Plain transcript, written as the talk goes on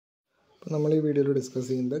നമ്മൾ ഈ വീഡിയോയിൽ ഡിസ്കസ്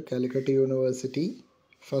ചെയ്യുന്നത് Calicut university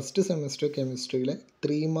first semester കെമിസ്ട്രിയിലെ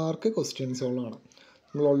 3 mark ക്വസ്റ്റ്യൻസുകളാണ്.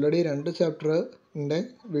 നമ്മൾ ഓൾറെഡി 2 ചാപ്റ്ററിൻ്റെ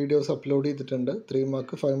വീഡിയോസ് അപ്ലോഡ് ചെയ്തിട്ടുണ്ട്, 3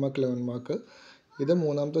 മാർക്ക് 5 മാർക്ക് 11 മാർക്ക്. ഇത്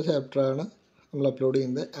 3ാമത്തെ ചാപ്റ്ററാണ് നമ്മൾ അപ്ലോഡ്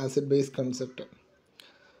ചെയ്യുന്നത്, ആസിഡ് ബേസ് കൺസെപ്റ്റ്.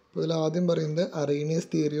 അപ്പോൾ ഇതിൽ ആദ്യം പറയുന്നത് Arrhenius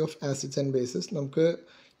theory of acids and bases. നമുക്ക്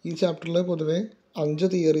ഈ ചാപ്റ്ററിൽ പൊതുവേ 5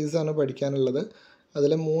 തിയറീസാണ് പഠിക്കാനുള്ളത്.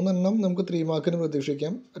 അതിൽ 3 നമുക്ക് 3 മാർക്കിന്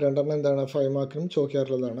പ്രതീക്ഷിക്കാം, 2 എന്താണ് 5 മാർക്കിനും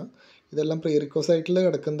ചോദിക്കാറുള്ളതാണ്. ഇതെല്ലാം പ്രീ റിക്വസൈറ്റിൽ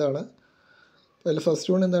കിടക്കുന്നതാണ്. അതിൽ ഫസ്റ്റ്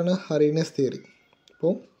വൺ എന്താണ് അറീനിയസ് തിയറി.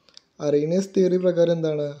 അപ്പോൾ അറീനിയസ് തിയറി പ്രകാരം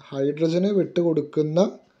എന്താണ് ഹൈഡ്രജനെ വിട്ടുകൊടുക്കുന്ന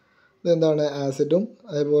ഇതെന്താണ് ആസിഡും,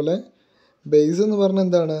 അതേപോലെ ബേസ് എന്ന് പറഞ്ഞാൽ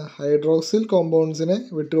എന്താണ് ഹൈഡ്രോക്സിൽ കോമ്പൗണ്ട്സിനെ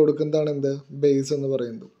വിട്ടുകൊടുക്കുന്നതാണ് എന്ത് ബേസ് എന്ന്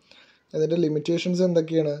പറയുന്നത്. അതിൻ്റെ ലിമിറ്റേഷൻസ്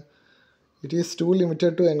എന്തൊക്കെയാണ്? It is too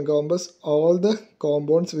limited to encompass all the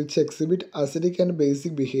compounds which exhibit acidic and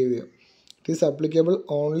basic behavior. It is applicable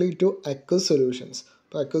only to aqueous solutions.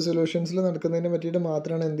 അപ്പോൾ aqueous solutionsൽ നടക്കുന്നതിനെ പറ്റിയിട്ട്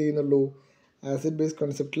മാത്രമാണ് എന്ത് ചെയ്യുന്നുള്ളൂ ആസിഡ് ബേസ്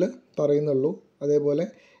കൺസെപ്റ്റിൽ പറയുന്നുള്ളൂ. അതേപോലെ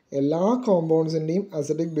എല്ലാ കോമ്പൗണ്ട്സിൻ്റെയും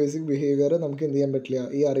അസിഡിക് ബേസിക് ബിഹേവിയർ നമുക്ക് എന്ത് ചെയ്യാൻ പറ്റില്ല,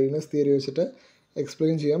 ഈ അറീനിയസ് തിയറി വെച്ചിട്ട്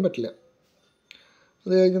എക്സ്പ്ലെയിൻ ചെയ്യാൻ പറ്റില്ല.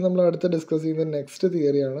 അത് കഴിഞ്ഞ് നമ്മൾ അടുത്ത് ഡിസ്കസ് ചെയ്യുന്ന നെക്സ്റ്റ്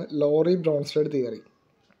തിയറിയാണ് ലോറി ബ്രോൺസ്റ്റഡ് തിയറി.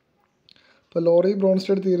 ഇപ്പോൾ ലോറി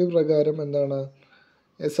ബ്രോൺസ്റ്റഡ് തിയറി പ്രകാരം എന്താണ്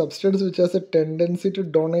A substance which has A tendency to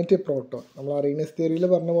donate A proton. നമ്മൾ അറീനിയസ് തിയറിയിൽ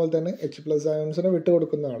പറഞ്ഞ പോലെ തന്നെ H+ അയോൺസിനെ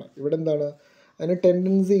വിട്ടുകൊടുക്കുന്ന ആൾ, ഇവിടെ എന്താണ് അതിന്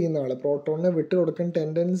ടെൻഡൻസി ചെയ്യുന്ന ആൾ, പ്രോട്ടോണിനെ വിട്ടുകൊടുക്കുന്ന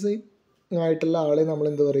ടെൻഡൻസി ആയിട്ടുള്ള ആളെ നമ്മൾ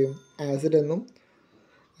എന്ത് പറയും ആസിഡ് എന്നും.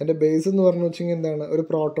 അതിൻ്റെ ബേസ് എന്ന് പറഞ്ഞു വെച്ചെങ്കിൽ എന്താണ് ഒരു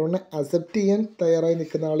പ്രോട്ടോണിനെ അക്സെപ്റ്റ് ചെയ്യാൻ തയ്യാറായി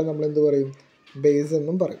നിൽക്കുന്ന ആളെ നമ്മൾ എന്ത് പറയും ബേസ്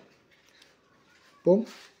എന്നും പറയും. അപ്പം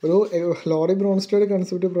ഒരു ലോറി ബ്രോൺസ്റ്റഡ്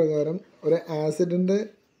കൺസെപ്റ്റ് പ്രകാരം ഒരു ആസിഡിൻ്റെ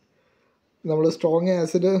നമ്മൾ സ്ട്രോങ്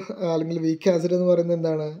ആസിഡ് അല്ലെങ്കിൽ വീക്ക് ആസിഡ് എന്ന് പറയുന്നത്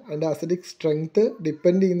എന്താണ് അതിൻ്റെ അസിഡിക് സ്ട്രെങ്ത്ത്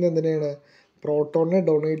ഡിപ്പെൻഡ് ചെയ്യുന്ന എന്തിനാണ് പ്രോട്ടോണിനെ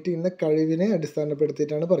ഡൊണേറ്റ് ചെയ്യുന്ന കഴിവിനെ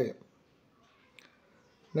അടിസ്ഥാനപ്പെടുത്തിയിട്ടാണ് പറയുക.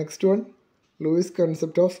 Next one Luis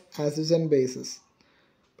concept of acids and bases.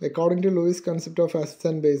 According to Luis concept of acids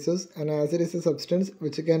and bases an acid is A substance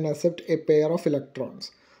which can accept A pair of electrons.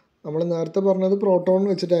 നമ്മൾ നേരത്തെ പറഞ്ഞത് proton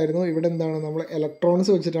വെച്ചിട്ടായിരുന്നു, ഇവിടെ എന്താണ് നമ്മൾ ഇലക്ട്രോൺസ്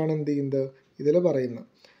വെച്ചിട്ടാണ് എന്ത് ചെയ്യുന്നത് ഇതിൽ പറയുന്നത്.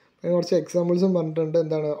 അതിന് കുറച്ച് എക്സാമ്പിൾസും പറഞ്ഞിട്ടുണ്ട്.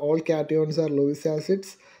 എന്താണ് all cations R Luis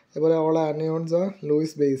acids, അതുപോലെ all anions R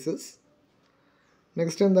Luis bases.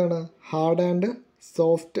 Next എന്താണ് ഹാർഡ് ആൻഡ്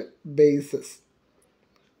സോഫ്റ്റ് ബേസസ്.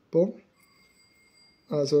 അപ്പോൾ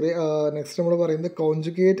നെക്സ്റ്റ് നമ്മൾ പറയുന്നത്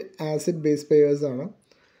കോൺജുഗേറ്റ് ആസിഡ് ബേസ് പെയേഴ്സ് ആണ്.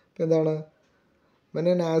 അപ്പോൾ എന്താണ് when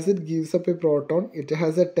an acid gives up a proton it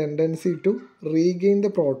has a tendency to regain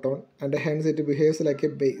the proton and hence it behaves like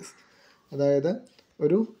a base. അതായത്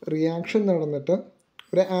ഒരു reaction നടന്നിട്ട്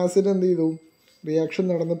ഒരു ആസിഡ് എന്ത് ചെയ്തു റിയാക്ഷൻ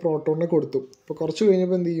നടന്ന് പ്രോട്ടോണിനെ കൊടുത്തു. അപ്പോൾ കുറച്ച്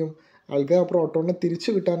കഴിഞ്ഞപ്പോൾ എന്ത് ചെയ്യും ആൾക്ക് ആ പ്രോട്ടോണിനെ തിരിച്ചു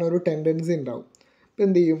കിട്ടാനൊരു ടെൻഡൻസി ഉണ്ടാവും. അപ്പോൾ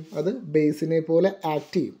എന്ത് ചെയ്യും അത് ബേസിനെ പോലെ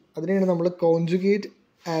ആക്ട് ചെയ്യും. അതിനെയാണ് നമ്മൾ കോൺജുഗേറ്റ്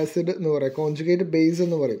ആസിഡ് എന്ന് പറയുക, കോൺജുഗേറ്റ് ബേസ്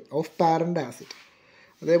എന്ന് പറയും ഓഫ് പാരൻ്റ് ആസിഡ്.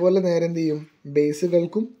 അതേപോലെ നേരെ എന്ത് ചെയ്യും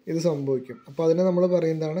ബേസുകൾക്കും ഇത് സംഭവിക്കും. അപ്പോൾ അതിനെ നമ്മൾ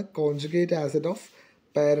പറയുന്നതാണ് conjugate acid of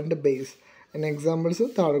parent base. അതിന് എക്സാമ്പിൾസ്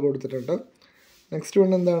താഴെ കൊടുത്തിട്ടുണ്ട്. നെക്സ്റ്റ്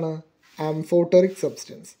വൺ എന്താണ് ആംഫോട്ടറിക്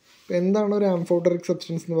സബ്സ്റ്റൻസ്. അപ്പോൾ എന്താണ് ഒരു ആംഫോട്ടറിക്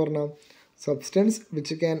സബ്സ്റ്റൻസ് എന്ന് പറഞ്ഞാൽ substance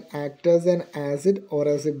which can act as an acid or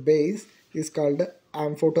as A base is called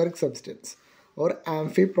amphoteric substance or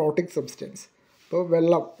ആംഫിപ്രോട്ടിക് substance. ഇപ്പോൾ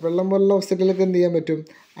വെള്ളം പോലുള്ള അവസ്ഥകളിലൊക്കെ എന്ത് ചെയ്യാൻ പറ്റും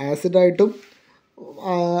ആസിഡായിട്ടും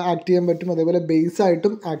ആക്ട് ചെയ്യാൻ പറ്റും, അതേപോലെ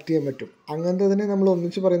ബേസായിട്ടും ആക്ട് ചെയ്യാൻ പറ്റും. അങ്ങനത്തെ തന്നെ നമ്മൾ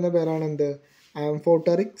ഒന്നിച്ച് പറയുന്ന പേരാണ് എന്ത്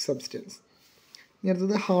ആംഫോട്ടറിക് സബ്സ്റ്റൻസ്. ഇനി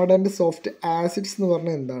അടുത്തത് ഹാർഡ് ആൻഡ് സോഫ്റ്റ് ആസിഡ്സ് എന്ന്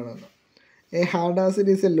പറഞ്ഞാൽ എന്താണെന്ന്. A hard acid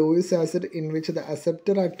is a Lewis acid in which the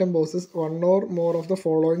acceptor atom possesses one or more of the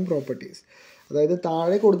following properties. അതായത്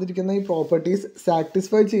താഴെ കൊടുത്തിരിക്കുന്ന ഈ പ്രോപ്പർട്ടീസ്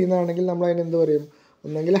സാറ്റിസ്ഫൈ ചെയ്യുന്നതാണെങ്കിൽ നമ്മൾ അതിന് എന്ത് പറയും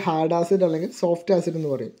ഒന്നെങ്കിൽ ഹാർഡ് ആസിഡ് അല്ലെങ്കിൽ സോഫ്റ്റ് ആസിഡ്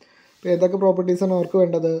എന്ന് പറയും. അപ്പോൾ ഏതൊക്കെ പ്രോപ്പർട്ടീസാണ് അവർക്ക്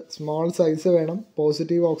വേണ്ടത്? സ്മോൾ സൈസ് വേണം,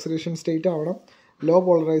 പോസിറ്റീവ് ഓക്സിഡേഷൻ സ്റ്റേറ്റ് ആവണം, ലോ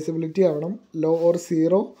പോളറൈസബിലിറ്റി ആവണം, law or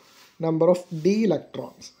zero number of D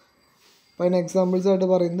electrons. അപ്പോൾ അതിന് എക്സാമ്പിൾസ് ആയിട്ട്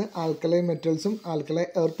പറയുന്നത് ആൽക്കലൈ മെറ്റൽസും ആൽക്കലൈ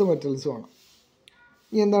എർത്ത് മെറ്റൽസും ആണ്.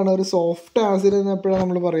 ഇനി എന്താണ് ഒരു സോഫ്റ്റ് ആസിഡ് എന്ന് എപ്പോഴാണ്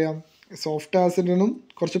നമ്മൾ പറയാം? സോഫ്റ്റ് ആസിഡിനും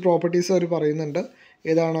കുറച്ച് പ്രോപ്പർട്ടീസ് അവർ പറയുന്നുണ്ട്.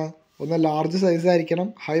 ഏതാണ്? ഒന്ന് ലാർജ് സൈസ് ആയിരിക്കണം,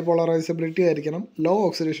 ഹൈ പോളറൈസബിലിറ്റി ആയിരിക്കണം, ലോ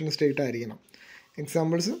ഓക്സിഡേഷൻ സ്റ്റേറ്റ് ആയിരിക്കണം.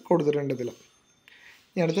 എക്സാമ്പിൾസ് കൊടുത്തിട്ടുണ്ട് ഇതിൽ.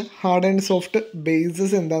 ഇനി അടുത്ത് ഹാർഡ് ആൻഡ് സോഫ്റ്റ്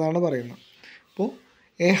ബേസസ് എന്താണെന്നാണ് പറയുന്നത്. അപ്പോൾ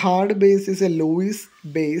A hard base is A Luis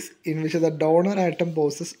base in which the donor atom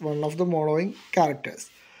poses one of the following characters.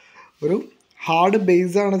 ഒരു ഹാർഡ്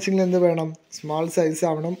ബേസ് ആണെന്ന് വെച്ചെങ്കിൽ എന്ത് വേണം? സ്മാൾ സൈസ്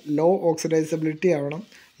ആവണം, ലോ ഓക്സിഡൈസബിലിറ്റി ആവണം,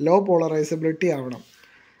 ലോ പോളറൈസബിലിറ്റി ആവണം.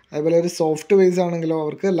 അതുപോലെ ഒരു സോഫ്റ്റ് ബേസ് ആണെങ്കിലോ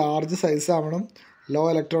അവർക്ക് ലാർജ് സൈസ് ആവണം, law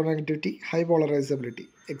electronegativity, high polarisability.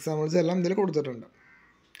 Examples എല്ലാം ഇതിൽ കൊടുത്തിട്ടുണ്ട്.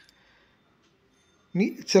 ഇനി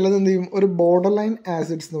ചിലത് എന്ത് ചെയ്യും ഒരു ബോർഡർ ലൈൻ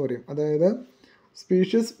ആസിഡ്സ് എന്ന് പറയും. അതായത്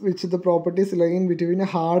species which the properties lie in between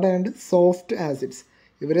hard and soft acids.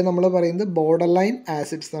 ഇവരെ നമ്മൾ പറയുന്നത് ബോർഡർ ലൈൻ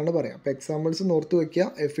ആസിഡ്സ് എന്നാണ് പറയുക. അപ്പോൾ എക്സാമ്പിൾസ് നോർത്ത് വയ്ക്കുക,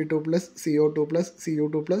 Fe2+, CO2+,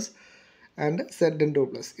 Cu2+, and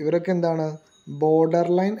Zn2+. ഇവരൊക്കെ എന്താണ്? ബോർഡർ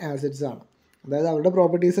ലൈൻ ആസിഡ്സ് ആണ്. അതായത് അവരുടെ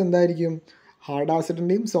പ്രോപ്പർട്ടീസ് എന്തായിരിക്കും? ഹാർഡ്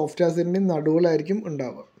ആസിഡിൻ്റെയും സോഫ്റ്റ് ആസിഡിൻ്റെയും നടുവിലായിരിക്കും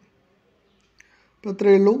ഉണ്ടാവുക. അപ്പോൾ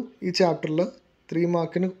ഇത്രയേ ഉള്ളൂ ഈ ചാപ്റ്ററിൽ 3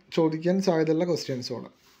 മാർക്കിന് ചോദിക്കാൻ സാധ്യതയുള്ള ക്വസ്റ്റ്യൻസോടെ.